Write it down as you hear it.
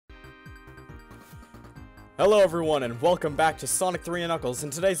Hello everyone and welcome back to Sonic 3 & Knuckles. In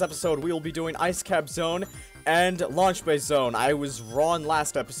today's episode we will be doing Ice Cap Zone and Launch Base Zone. I was wrong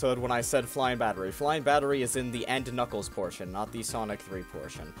last episode when I said Flying Battery. Flying Battery is in the End Knuckles portion, not the Sonic 3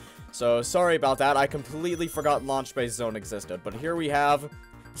 portion. So sorry about that, I completely forgot Launch Base Zone existed. But here we have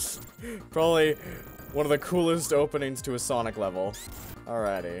probably one of the coolest openings to a Sonic level.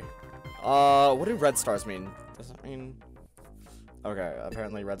 Alrighty. What do red stars mean? Does it mean... Okay,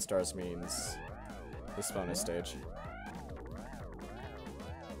 apparently red stars means... this bonus stage.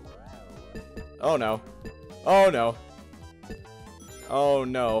 Oh no. Oh no. Oh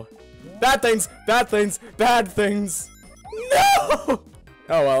no. Bad things! Bad things! Bad things! No!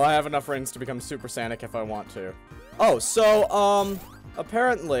 Oh well, I have enough rings to become Super Sonic if I want to. Oh, so,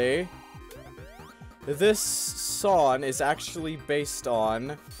 apparently, this song is actually based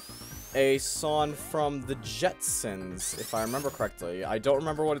on a song from the Jetsons, if I remember correctly. I don't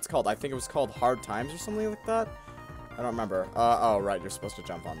remember what it's called. I think it was called Hard Times or something like that. I don't remember. Oh, right, you're supposed to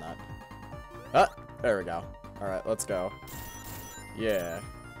jump on that. There we go. Alright, let's go. Yeah.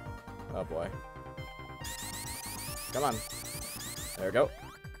 Oh, boy. Come on. There we go.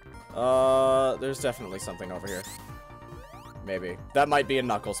 There's definitely something over here. Maybe. That might be a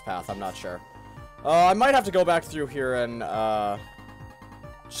Knuckles path, I'm not sure. I might have to go back through here and,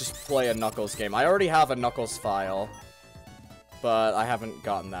 just play a Knuckles game. I already have a Knuckles file, but I haven't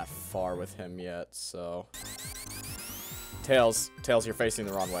gotten that far with him yet, so... Tails, you're facing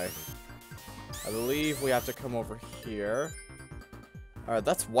the wrong way. I believe we have to come over here. Alright,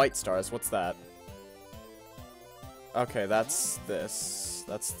 that's white stars. What's that? Okay, that's this.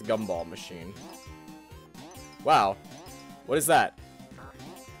 That's the gumball machine. Wow. What is that?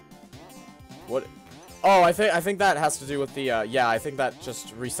 What... Oh, I think that has to do with the, yeah, I think that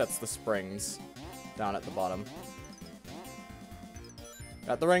just resets the springs down at the bottom.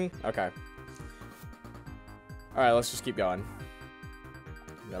 Got the ring? Okay. Alright, let's just keep going.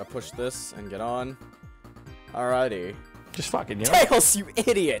 Gotta push this and get on. Alrighty. Just fucking, you know? Tails, you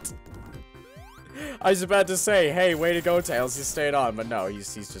idiot! I was about to say, hey, way to go, Tails, you stayed on, but no,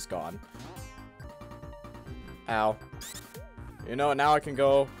 he's just gone. Ow. You know, now I can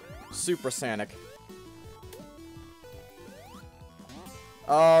go Super Sonic.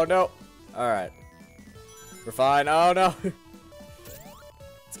 Oh, no. Alright. We're fine. Oh, no.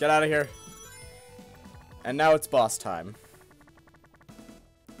 Let's get out of here. And now it's boss time.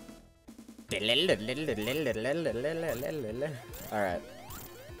 Alright.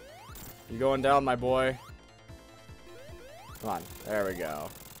 You going down, my boy? Come on. There we go.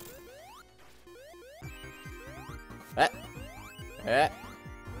 Eh. Eh.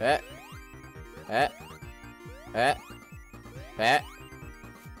 Eh. Eh. Eh. Eh.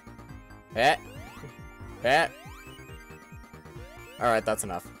 Eh. Eh. Alright, that's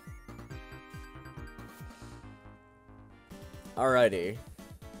enough. Alrighty.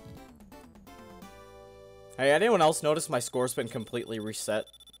 Hey, anyone else notice my score's been completely reset?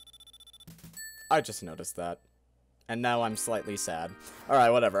 I just noticed that. And now I'm slightly sad.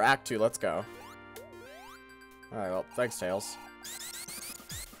 Alright, whatever. Act 2, let's go. Alright, well, thanks, Tails.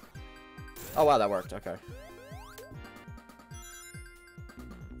 Oh, wow, that worked. Okay.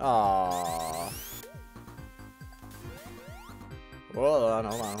 Aww. Hold on.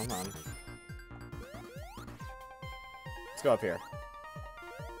 Let's go up here.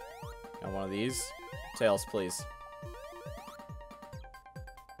 Got one of these. Tails, please.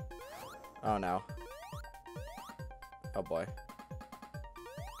 Oh, no. Oh, boy.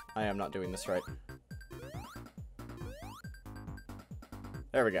 I am not doing this right.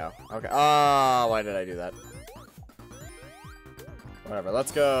 There we go. Okay. Ah, why did I do that? Whatever,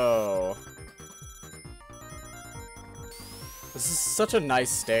 let's go. This is such a nice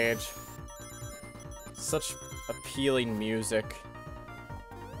stage. Such appealing music.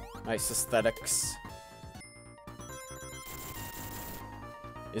 Nice aesthetics.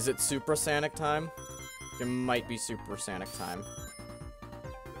 Is it Super Sonic time? It might be Super Sonic time.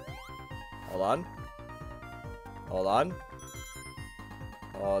 Hold on. Hold on.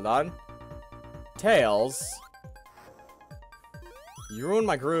 Hold on. Tails. You ruined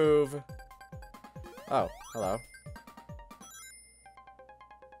my groove. Oh, hello.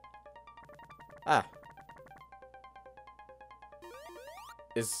 Ah.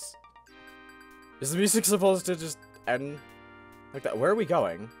 Is the music supposed to just end like that? Where are we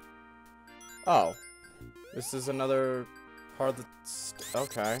going? Oh. This is another part of the...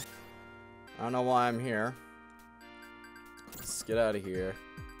 Okay. I don't know why I'm here. Let's get out of here.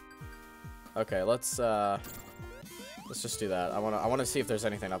 Okay, let's just do that. I wanna see if there's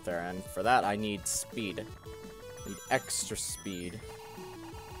anything up there, and for that I need speed. I need extra speed.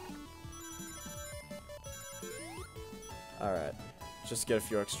 Alright. Just get a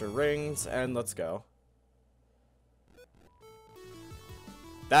few extra rings, and let's go.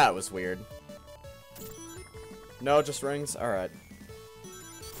 That was weird. No, just rings? Alright.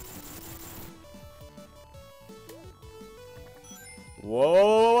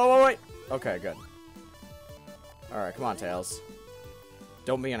 Whoa, wait. Okay, good. Alright, come on, Tails.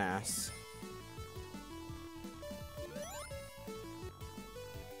 Don't be an ass.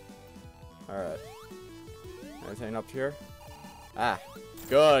 Alright. Anything up here? Ah.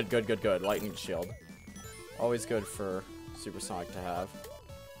 Good, good, good, good. Lightning shield. Always good for Supersonic to have.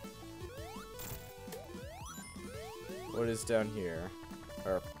 What is down here?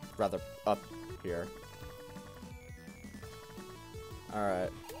 Or, rather, up here. Alright.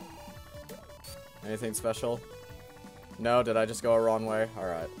 Anything special? No, did I just go a wrong way?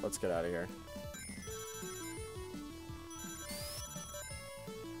 Alright, let's get out of here.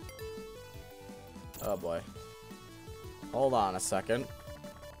 Oh boy. Hold on a second.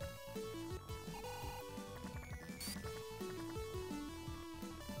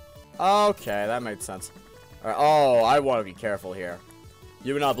 Okay, that made sense. Alright, oh, I want to be careful here.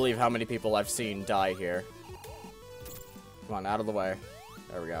 You would not believe how many people I've seen die here. Come on, out of the way.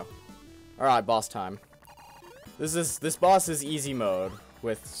 There we go. Alright, boss time. This boss is easy mode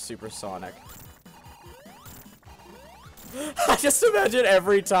with Supersonic. I just imagine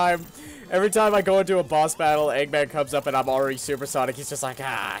every time I go into a boss battle, Eggman comes up and I'm already Supersonic, he's just like,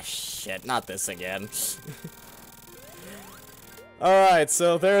 ah, shit, not this again. Alright,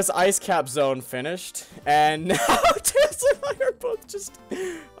 so there's Ice Cap Zone finished, and now Tails and I are both just...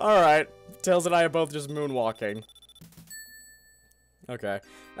 Alright, Tails and I are both just moonwalking. Okay.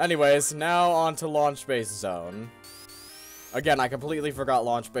 Anyways, now on to Launch Base Zone. Again, I completely forgot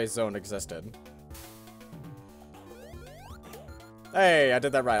Launch Base Zone existed. Hey, I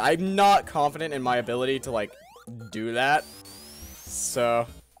did that right. I'm not confident in my ability to, like, do that. So...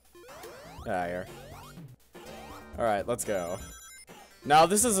 here. Alright, let's go. Now,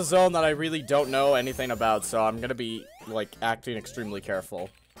 this is a zone that I really don't know anything about, so I'm gonna be, like, acting extremely careful.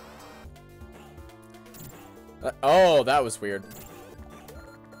 Oh, that was weird.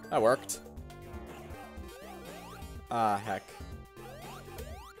 That worked. Ah, heck.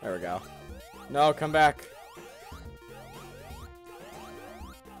 There we go. No, come back.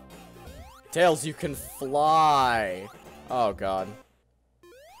 Tails, you can fly. Oh, God.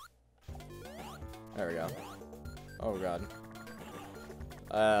 There we go. Oh, God.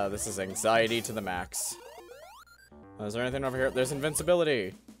 This is anxiety to the max. Is there anything over here? There's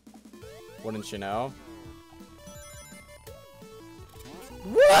invincibility. Wouldn't you know?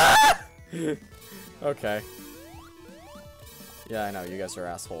 Okay. Yeah, I know. You guys are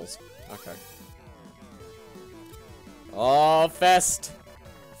assholes. Okay. Oh, Fest!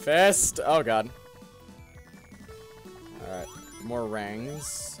 Fest! Oh, God. Alright. More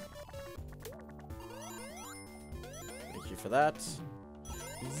rings. Thank you for that.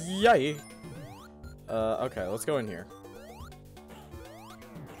 Yay! Okay, let's go in here.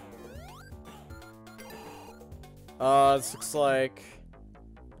 This looks like...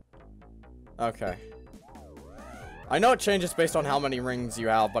 Okay. I know it changes based on how many rings you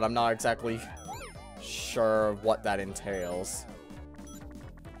have, but I'm not exactly sure what that entails.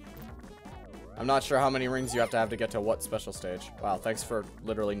 I'm not sure how many rings you have to get to what special stage. Wow, thanks for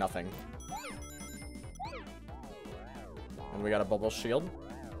literally nothing. And we got a bubble shield.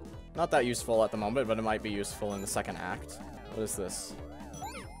 Not that useful at the moment, but it might be useful in the second act. What is this?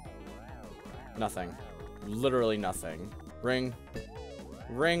 Nothing. Literally nothing. Ring.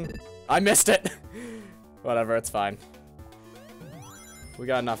 Ring. I missed it! Whatever, it's fine. We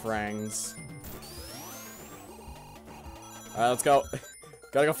got enough rings. Alright, let's go.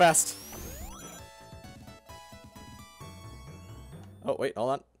 Gotta go fast. Oh, wait,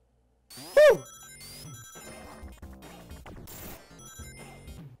 hold on. Woo!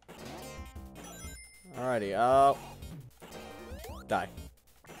 Alrighty, die.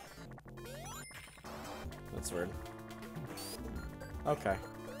 That's weird. Okay.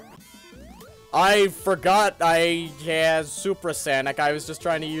 I forgot I had Supersonic. I was just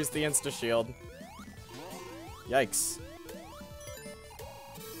trying to use the Insta-Shield. Yikes.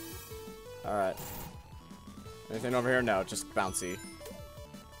 Alright. Anything over here? No, just bouncy.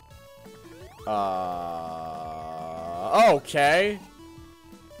 Okay.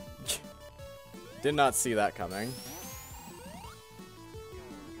 Did not see that coming.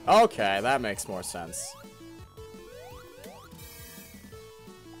 Okay, that makes more sense.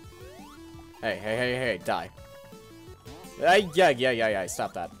 Hey, hey, hey, hey, die. Yeah,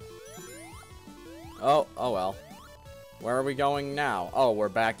 stop that. Oh well. Where are we going now? Oh, we're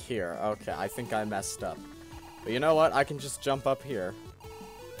back here. Okay, I think I messed up. But you know what? I can just jump up here.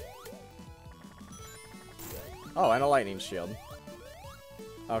 Oh, and a lightning shield.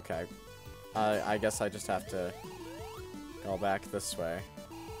 Okay. I guess I just have to go back this way.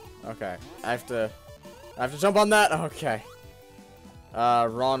 Okay. I have to jump on that? Okay.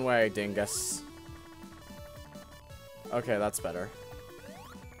 Wrong way, dingus. Okay, that's better.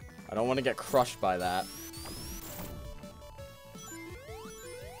 I don't want to get crushed by that.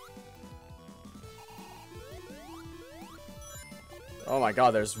 Oh my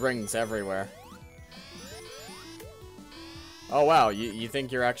god, there's rings everywhere. Oh wow, you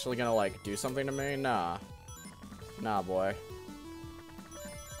think you're actually gonna, like, do something to me? Nah. Nah, boy.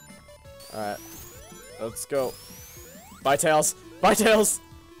 Alright. Let's go. Bye, Tails! Bye, Tails!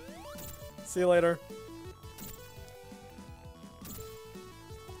 See you later.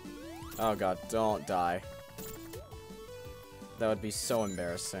 Oh god, don't die. That would be so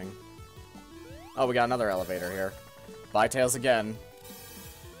embarrassing. Oh, we got another elevator here. Bye, Tails again.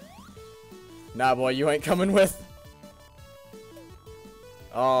 Nah, boy, you ain't coming with.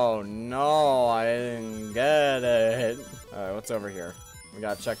 Oh, no, I didn't get it. Alright, what's over here? We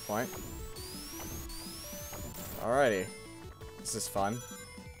got a checkpoint. Alrighty. This is fun.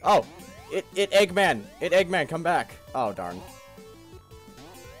 Oh! Eggman, come back. Oh, darn.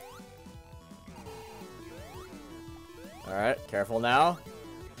 Alright, careful now.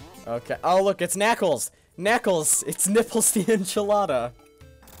 Okay. Oh, look, it's Knuckles! Knuckles! It's Nipples the Enchilada!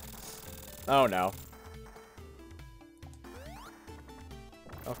 Oh, no.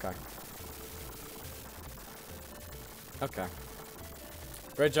 Okay. Okay.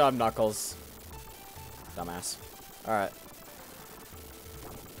 Great job, Knuckles. Dumbass. Alright.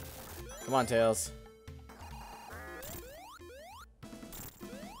 Come on, Tails.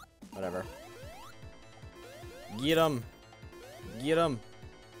 Whatever. Get him! Get him!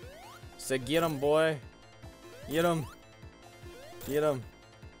 Say get him, boy! Get him! Get him!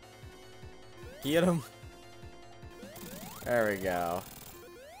 Get him! There we go.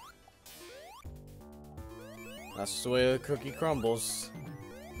 That's the way the cookie crumbles.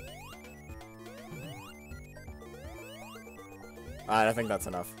 Alright, I think that's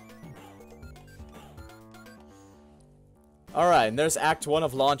enough. Alright, and there's Act 1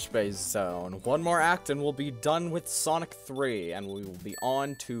 of Launch Base Zone. One more act and we'll be done with Sonic 3, and we will be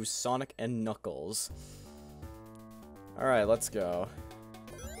on to Sonic and Knuckles. Alright, let's go.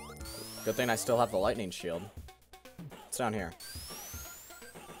 Good thing I still have the lightning shield. It's down here.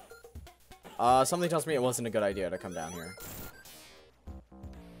 Something tells me it wasn't a good idea to come down here.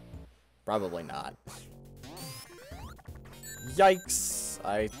 Probably not. Yikes!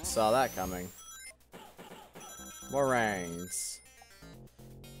 I saw that coming. More rings.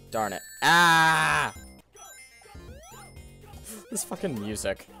 Darn it. Ah! This fucking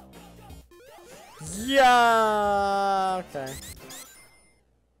music. Yeah! Okay.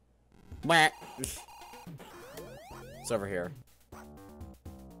 Wah. It's over here.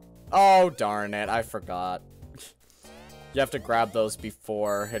 Oh, darn it. I forgot. You have to grab those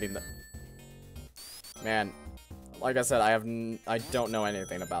before hitting the... Man, like I said, I don't know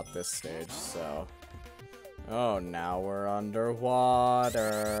anything about this stage, so... Oh, now we're underwater.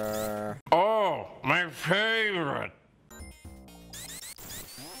 Oh, my favorite.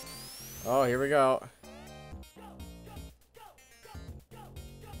 Oh, here we go.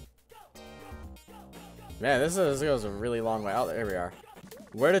 Man, this goes a really long way. Oh, there we are.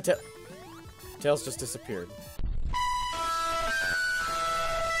 Where did Tails just disappeared?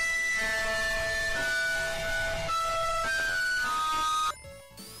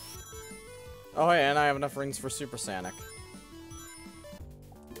 Oh, hey, and I have enough rings for Super Sonic.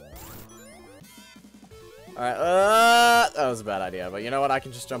 Alright, that was a bad idea, but you know what? I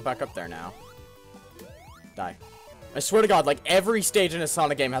can just jump back up there now. Die. I swear to God, like, every stage in a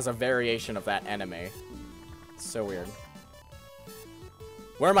Sonic game has a variation of that enemy. It's so weird.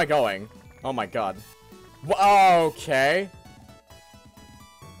 Where am I going? Oh my god. Okay.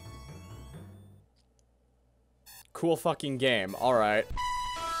 Cool fucking game. Alright.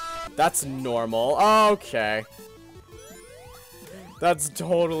 That's normal. Okay. That's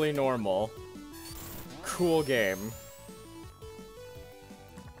totally normal. Cool game.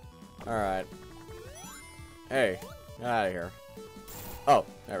 Alright. Hey. Get out of here. Oh,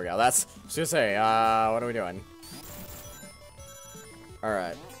 there we go. That's... I was gonna say, what are we doing?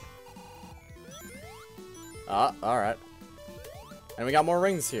 Alright. Alright. And we got more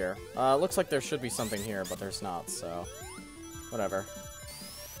rings here. Looks like there should be something here, but there's not, so... Whatever.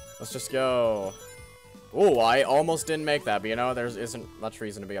 Let's just go. Ooh, I almost didn't make that, but you know, there isn't much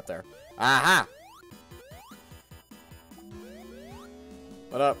reason to be up there. Aha!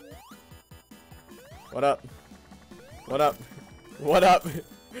 What up? What up? What up? What up?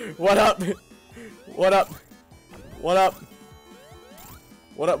 What up? What up? What up?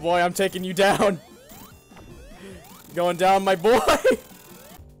 What up, boy? I'm taking you down. Going down, my boy.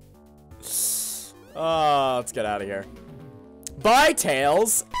 Oh, let's get out of here. Bye,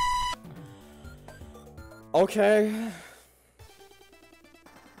 Tails. Okay.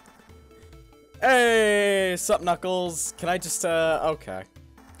 Hey, sup, Knuckles? Can I just, okay.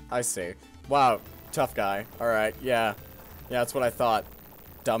 I see. Wow, tough guy. Alright, yeah. Yeah, that's what I thought.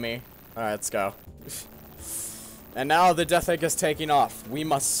 Dummy. Alright, let's go. And now the Death Egg is taking off. We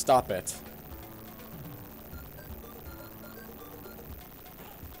must stop it.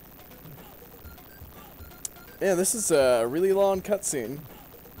 Yeah, this is a really long cutscene.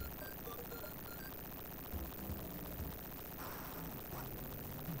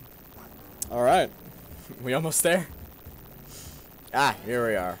 Alright. We almost there? Ah, here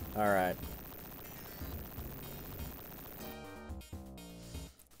we are. Alright.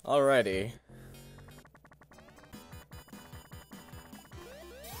 Alrighty.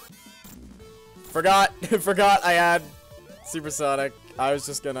 Forgot I had Supersonic. I was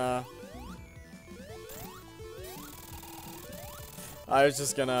just gonna...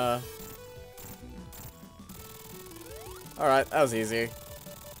 Alright, that was easy.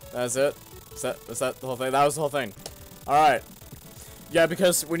 That's it. Was that the whole thing? That was the whole thing. Alright. Yeah,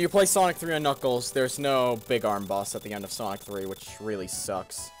 because when you play Sonic 3 on Knuckles, there's no big arm boss at the end of Sonic 3, which really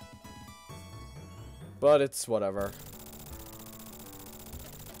sucks. But it's whatever.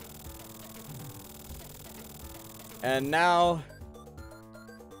 And now,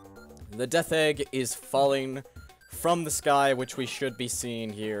 the Death Egg is falling from the sky, which we should be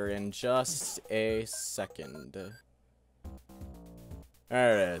seeing here in just a second.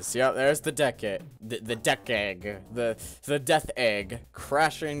 There it is. Yep, there's the Death Egg. The Death Egg. The Death Egg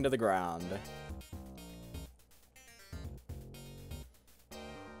crashing to the ground.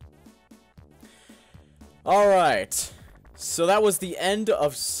 Alright. So that was the end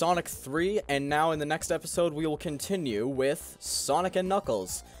of Sonic 3, and now in the next episode we will continue with Sonic and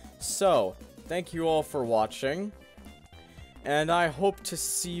Knuckles. So, thank you all for watching, and I hope to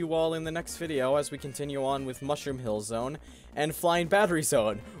see you all in the next video as we continue on with Mushroom Hill Zone and Flying Battery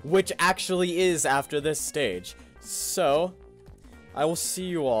Zone, which actually is after this stage. So, I will see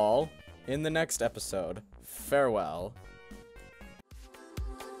you all in the next episode. Farewell.